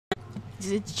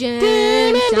It's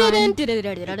Jamestime.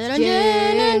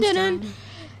 Jamestime.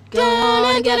 Go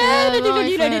on and get out of our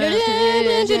friends, 'cause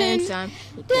it's Jamestime.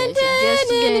 Because it's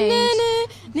just games.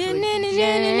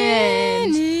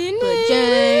 But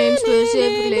James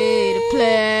specifically to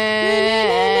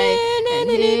play.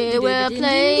 And he will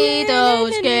play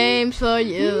those games for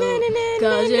you.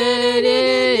 'Cause it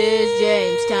is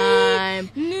Jamestime.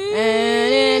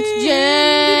 And it's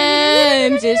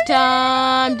James'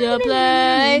 time to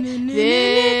play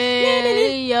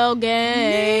video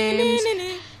games.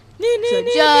 So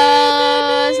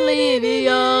just leave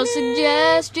your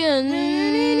suggestions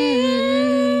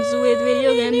with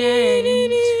video game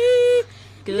names.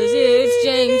 'Cause it's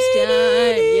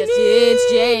Jamestime. Yes,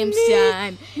 it's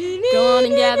Jamestime. Go on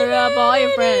and gather up all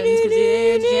your friends. 'Cause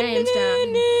it's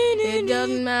Jamestime. It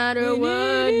doesn't matter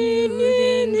what you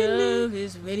think of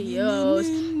his videos.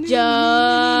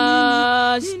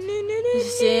 Just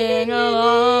sing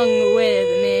along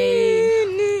with me.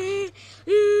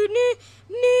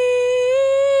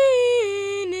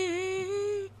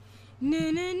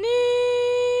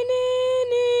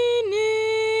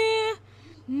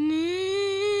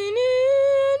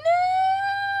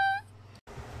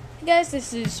 Hey guys,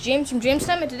 this is James from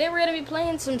Jamestime, and today we're going to be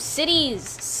playing some cities,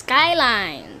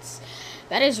 Skylines.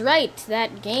 That is right,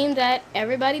 that game that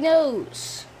everybody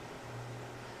knows.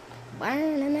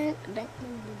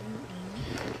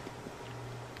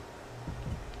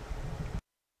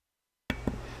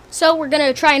 So we're going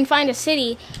to try and find a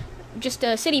city, just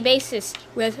a city basis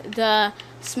with the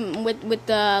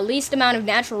least amount of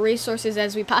natural resources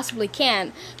as we possibly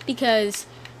can, because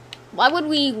why would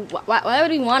we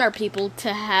want our people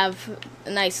to have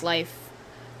a nice life?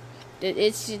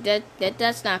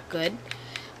 That's not good.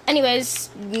 Anyways,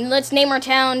 let's name our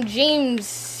town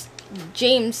Jamestown.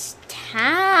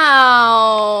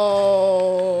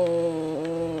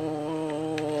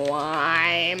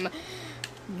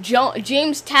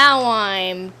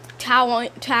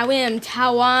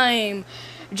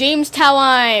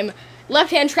 Jamestown.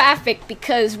 Left-hand traffic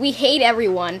because we hate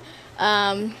everyone.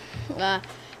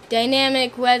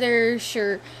 Dynamic weather,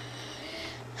 sure.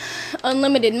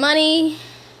 Unlimited money.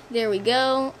 There we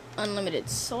go. Unlimited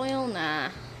soil, nah.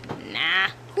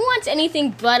 Who wants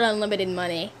anything but unlimited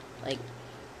money? Like,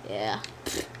 yeah.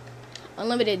 Pfft.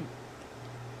 Unlimited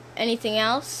anything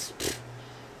else? Pfft.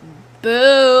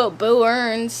 Boo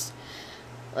earns.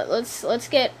 Let's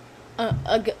get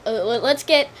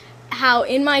how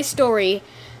in my story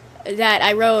that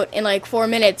I wrote in like 4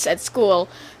 minutes at school.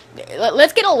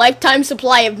 Let's get a lifetime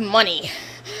supply of money.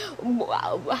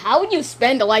 How would you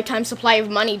spend a lifetime supply of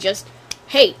money? Just,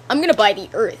 hey, I'm gonna buy the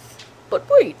earth. But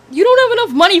wait, you don't have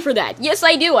enough money for that. Yes,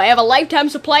 I do. I have a lifetime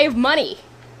supply of money.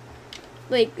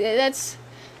 Like, that's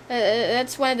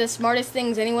one of the smartest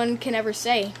things anyone can ever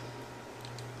say.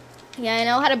 Yeah, I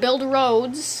know how to build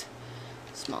roads.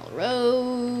 Small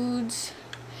roads.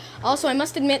 Also, I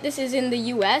must admit this is in the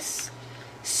US.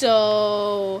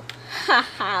 So,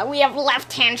 haha, we have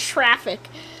left-hand traffic.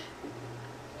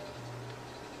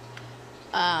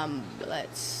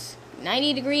 Let's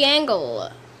 90-degree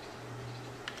angle.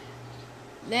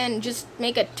 Then just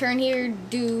make a turn here,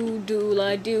 do,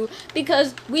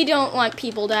 because we don't want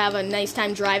people to have a nice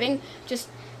time driving. Just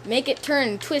make it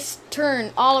turn, twist,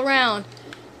 turn, all around.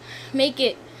 Make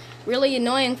it really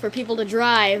annoying for people to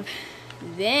drive.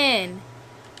 Then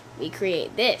we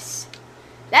create this.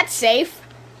 That's safe.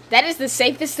 That is the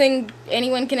safest thing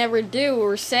anyone can ever do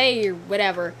or say or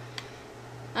whatever.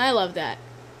 I love that.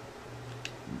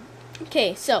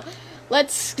 Okay, so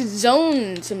let's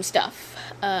zone some stuff.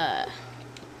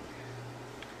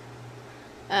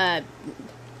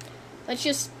 Let's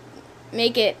just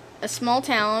make it a small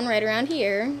town right around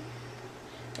here.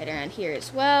 Right around here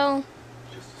as well.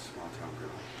 Just a small town, girl.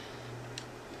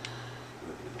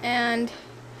 And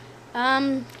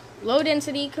low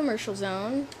density commercial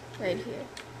zone right here.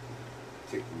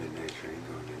 Take the midnight train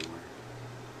going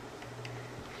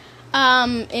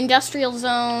anywhere. Industrial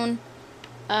zone.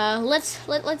 Let's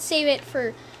save it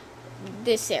for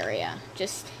this area.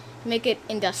 Just make it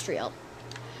industrial.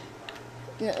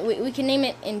 We can name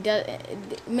it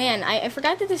man, I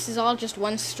forgot that this is all just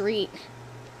one street.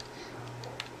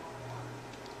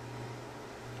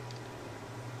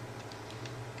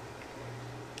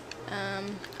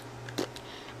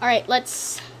 Alright,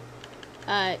 let's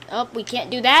oh, we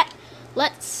can't do that.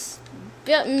 Let's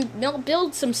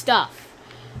build some stuff.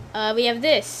 We have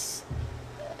this.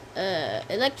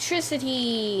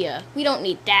 Electricity. We don't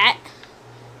need that.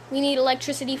 We need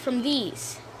electricity from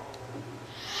these.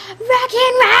 Rock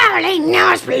and rolling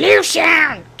noise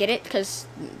pollution. Get it? Because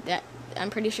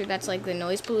I'm pretty sure that's like the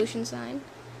noise pollution sign.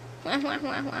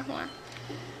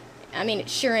 I mean, it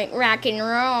sure ain't rock and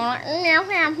roll.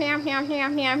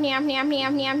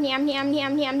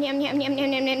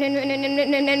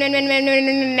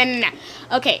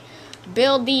 Okay,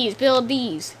 build these.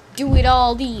 Do it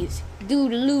all these. Do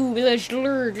the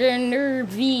loo,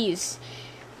 these.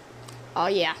 Oh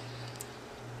yeah.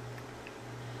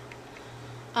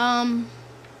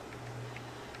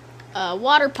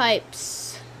 Water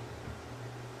pipes.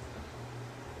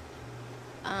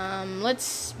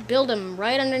 Let's build them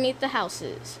right underneath the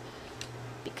houses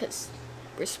because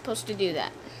we're supposed to do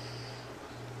that.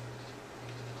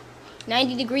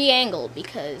 90-degree angle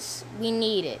because we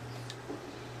need it.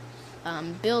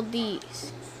 Build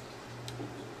these.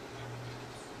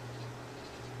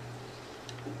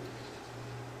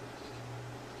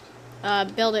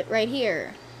 Build it right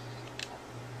here.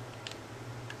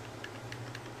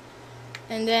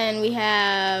 And then we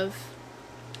have,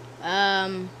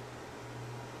 I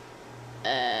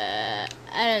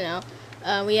don't know.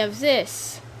 We have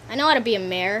this. I know how to be a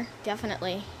mayor,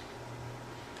 definitely.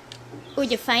 Or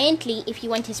defiantly, if you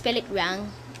want to spell it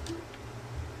wrong.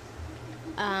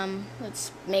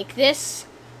 Let's make this.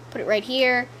 Put it right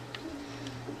here.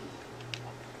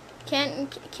 Can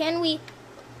we?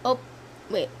 Oh,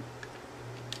 wait.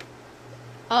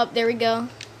 Oh, there we go.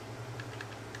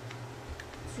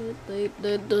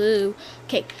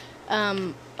 Okay. I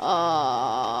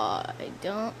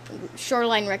don't.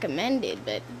 Shoreline recommended,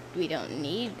 but we don't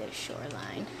need the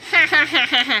shoreline.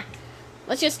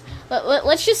 Let's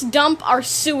just dump our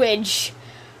sewage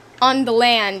on the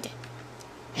land.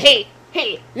 Hey,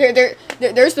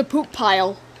 there's the poop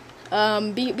pile.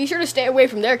 Be sure to stay away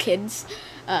from there, kids.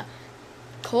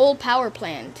 Coal power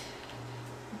plant.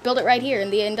 Build it right here in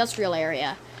the industrial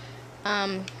area.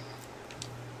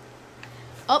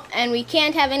 Oh, and we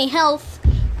can't have any health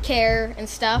care and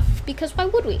stuff because why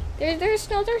would we? There's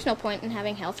no point in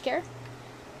having health care.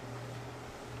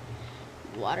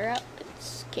 Water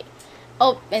outlets. Okay.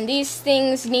 Oh, and these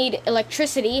things need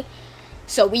electricity,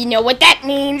 so we know what that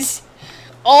means.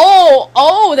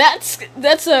 Oh,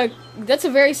 that's a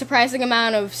very surprising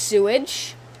amount of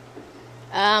sewage.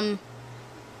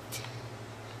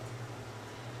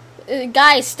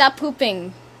 Guys, stop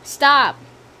pooping. Stop.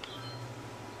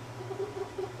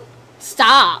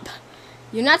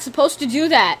 You're not supposed to do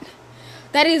that.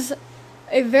 That is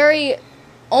a very...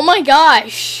 Oh my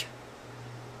gosh.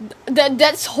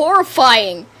 That's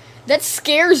horrifying. That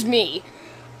scares me.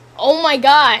 Oh my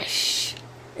gosh.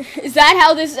 Is that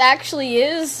how this actually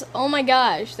is? Oh my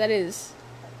gosh, that is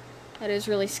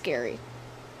really scary.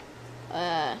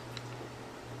 Alright,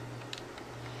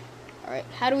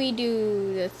 how do we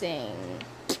do the thing?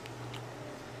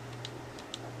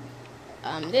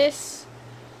 This.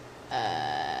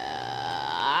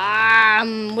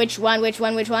 Which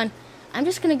one? I'm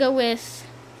just gonna go with...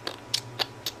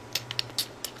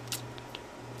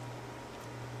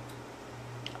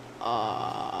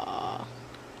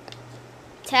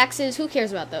 taxes, who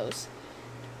cares about those?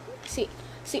 See,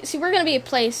 we're gonna be a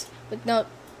place with no...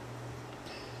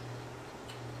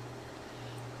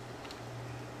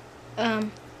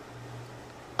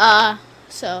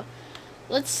 So,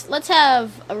 let's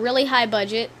have a really high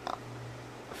budget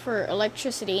for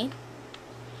electricity.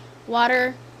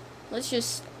 Water, let's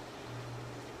just...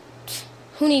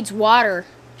 Who needs water?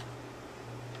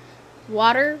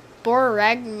 Water?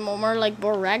 More like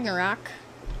Bor Ragnarok.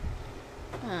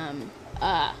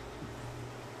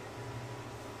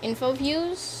 Info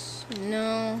views?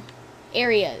 No.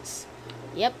 Areas.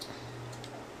 Yep.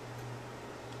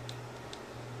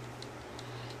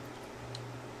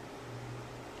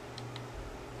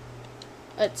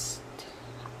 Let's...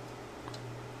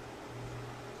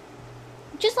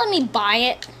 Just let me buy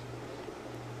it.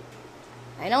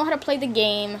 I know how to play the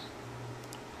game.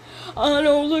 I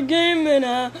know the game and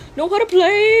I know how to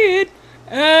play it.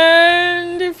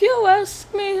 And if you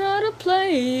ask me how to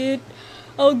play it,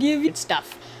 I'll give you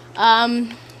stuff.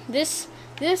 This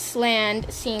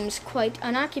land seems quite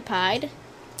unoccupied.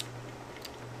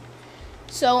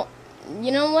 So,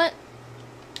 you know what?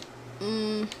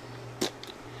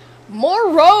 More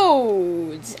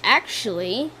roads.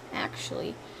 Actually.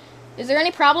 Is there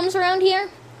any problems around here?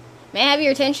 May I have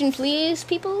your attention, please,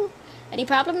 people? Any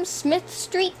problems? Smith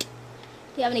Street?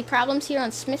 Do you have any problems here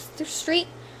on Smith Street?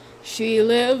 She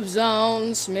lives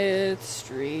on Smith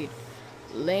Street,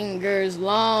 lingers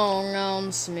long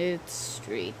on Smith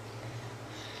Street.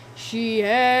 She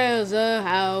has a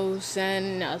house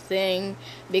and nothing,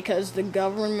 because the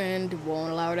government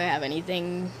won't allow her to have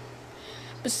anything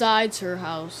besides her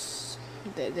house.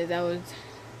 That was...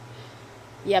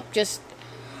 Yep, just...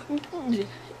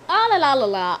 Ah la la la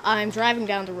la. I'm driving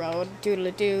down the road.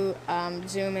 Doodle-doo.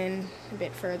 Zoom in a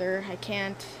bit further. I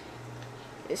can't.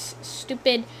 This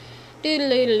stupid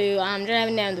doodle-doo. I'm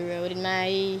driving down the road in my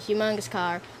humongous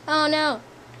car. Oh no.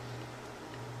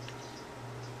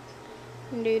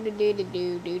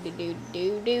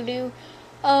 Do-do-do-do-do-do-do-do-do-do.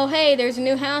 Oh hey, there's a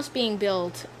new house being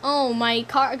built. Oh, my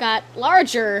car got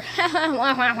larger.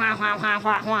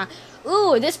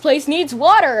 Ooh, this place needs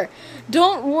water.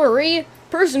 Don't worry.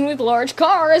 Person with large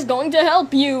car is going to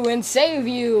help you and save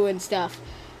you and stuff.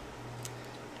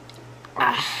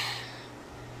 I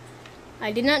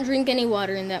did not drink any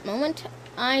water in that moment.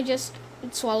 I just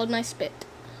swallowed my spit.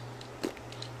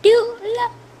 Doodle,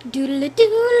 doodle, doodle, doodle,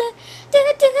 doodle,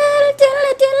 doodle,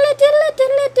 doodle, doodle,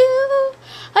 doodle, doodle.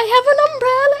 I have an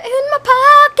umbrella in my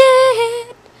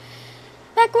pocket,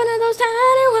 like one of those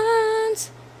tiny ones.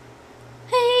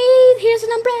 Hey, here's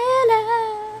an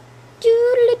umbrella.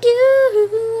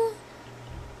 Doodle-doo.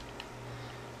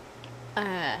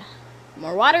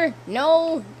 More water?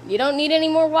 No, you don't need any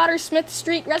more water, Smith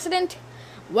Street resident?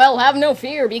 Well, have no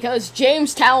fear, because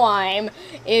Jamestime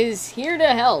is here to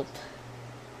help.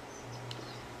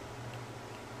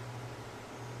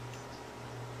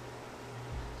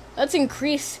 Let's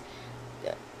increase...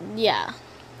 yeah.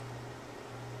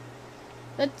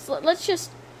 Let's just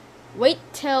wait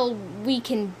till we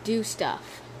can do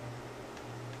stuff.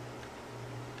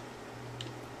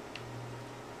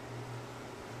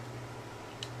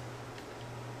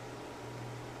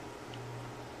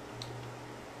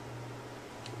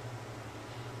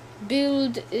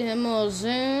 Build more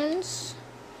zones,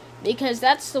 because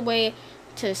that's the way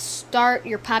to start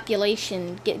your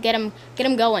population. Get them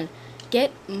going.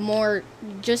 Get more.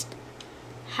 Just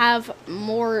have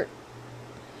more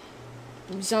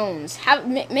zones.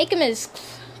 Make them as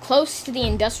close to the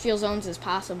industrial zones as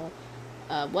possible.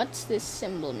 What's this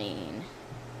symbol mean?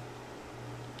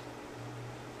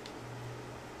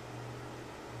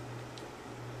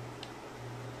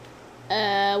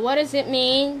 What does it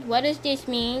mean? What does this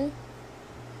mean?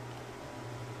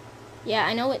 Yeah,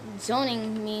 I know what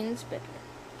zoning means, but...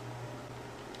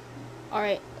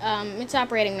 alright, it's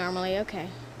operating normally, okay.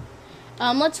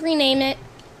 Let's rename it.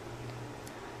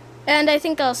 And I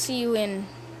think I'll see you in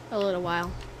a little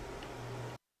while.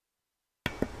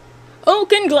 Oh,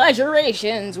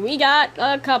 congratulations! We got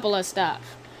a couple of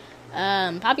stuff.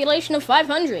 Population of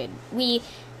 500. We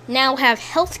now have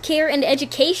healthcare and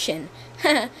education.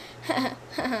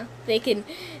 They can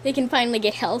finally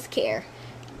get healthcare.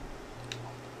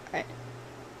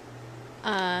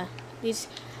 Alright.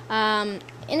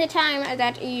 In the time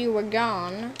that you were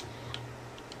gone,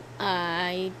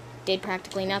 I did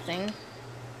practically nothing.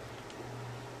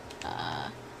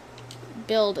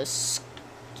 Build a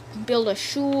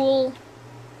shul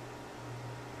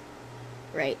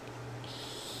right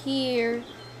here,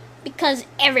 because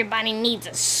everybody needs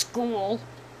a school.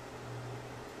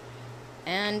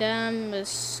 And a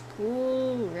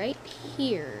school right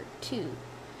here too,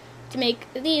 to make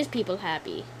these people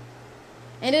happy.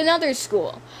 And another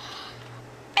school.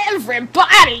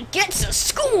 Everybody gets a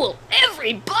school!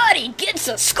 Everybody gets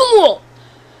a school!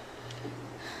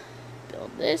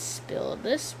 Build this, build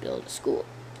this, build a school.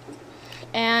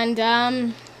 And,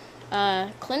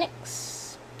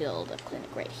 clinics. Build a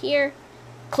clinic right here.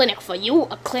 Clinic for you,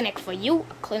 a clinic for you,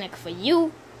 a clinic for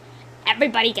you.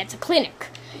 Everybody gets a clinic.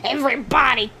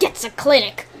 Everybody gets a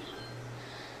clinic.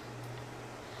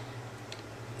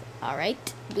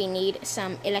 Alright, we need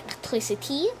some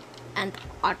electricity and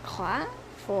aqua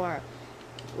for...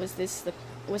 was this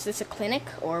a clinic,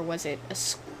 or was it a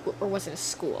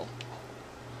school?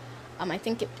 I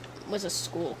think it was a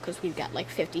school, because we've got like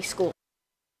 50 schools.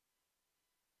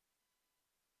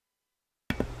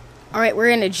 Alright, we're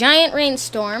in a giant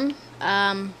rainstorm.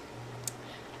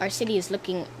 Our city is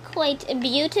looking quite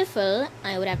beautiful,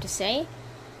 I would have to say.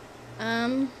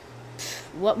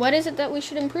 What is it that we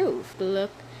should improve?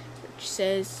 Look, which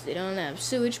says they don't have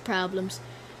sewage problems.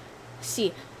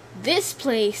 See, this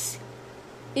place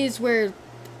is where...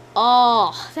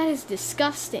 oh, that is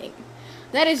disgusting.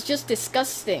 That is just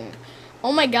disgusting.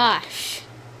 Oh my gosh.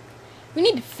 We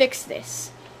need to fix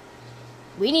this.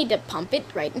 We need to pump it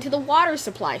right into the water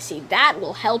supply. See, that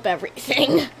will help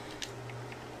everything.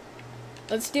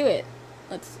 Let's do it.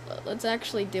 Let's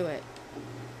actually do it.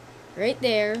 Right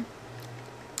there.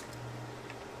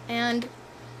 And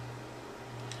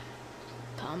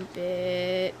pump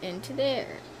it into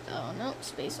there. Oh no,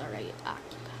 space already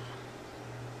occupied.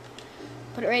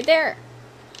 Put it right there.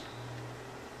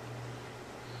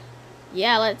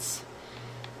 Yeah, let's...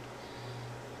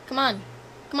 come on.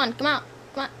 Come on, come on.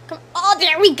 Come on, come on. Oh,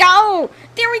 there we go!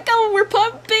 There we go! We're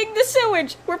pumping the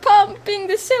sewage! We're pumping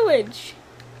the sewage!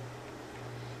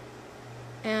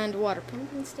 And water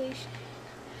pumping station.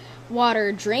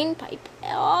 Water drain pipe.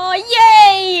 Oh,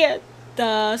 yay!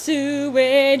 The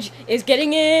sewage is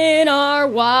getting in our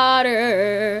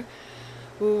water.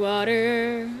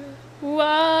 Water.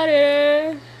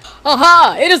 Water.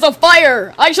 Aha! It is a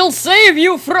fire! I shall save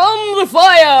you from the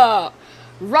fire!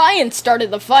 Ryan started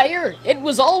the fire. It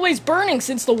was always burning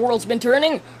since the world's been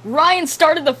turning. Ryan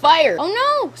started the fire. Oh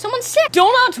no, someone's sick. Do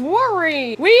not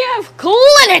worry. We have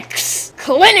clinics.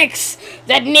 Clinics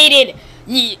that needed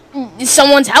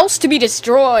someone's house to be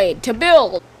destroyed to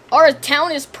build. Our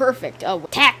town is perfect. Oh,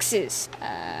 taxes.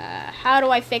 How do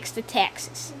I fix the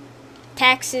taxes?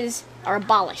 Taxes are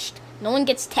abolished. No one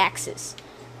gets taxes.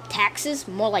 Taxes?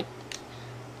 More like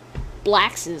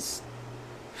blaxes.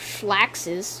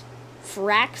 Schlaxes.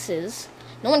 Fraxes.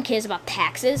 No one cares about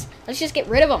taxes. Let's just get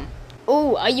rid of them.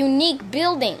 Oh, a unique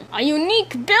building. A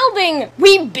unique building.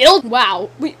 We built. Wow.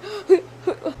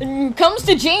 Comes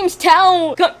to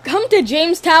Jamestown. Come to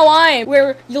Jamestown,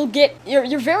 where you'll get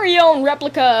your very own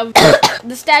replica of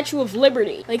the Statue of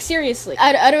Liberty. Like seriously,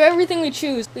 out of everything we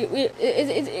choose,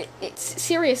 it's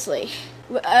seriously.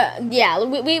 Yeah,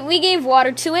 we gave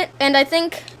water to it, and I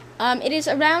think it is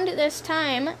around this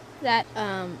time that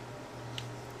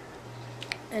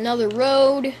another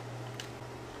road,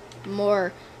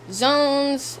 more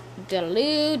zones,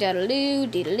 daddaloo, daddaloo,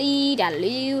 diddly,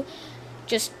 daddaloo.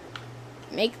 Just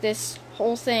make this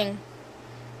whole thing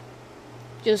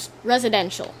just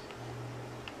residential.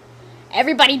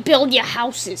 Everybody build your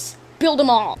houses. Build them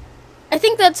all. I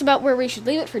think that's about where we should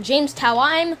leave it for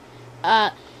Jamestown.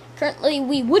 Currently,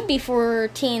 we would be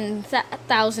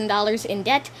 $14,000 in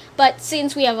debt, but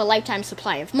since we have a lifetime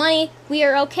supply of money, we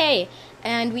are okay.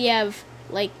 And we have,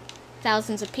 like,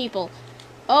 thousands of people.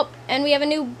 Oh, and we have a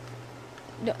new...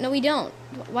 No, we don't.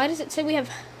 Why does it say we have...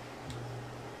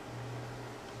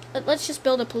 Let's just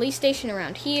build a police station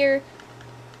around here.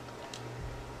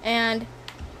 And,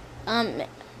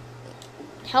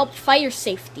 help fire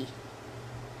safety.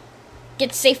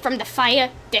 Get safe from the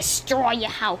fire, destroy your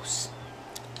house.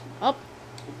 Oh,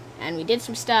 and we did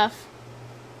some stuff.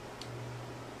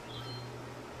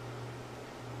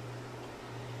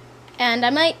 And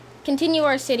I might continue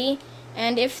our city,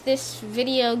 and if this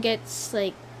video gets,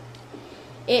 like,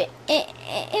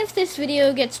 if this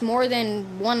video gets more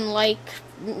than 1 like,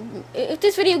 if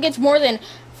this video gets more than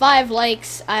 5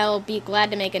 likes, I'll be glad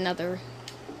to make another.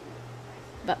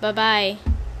 Bye-bye.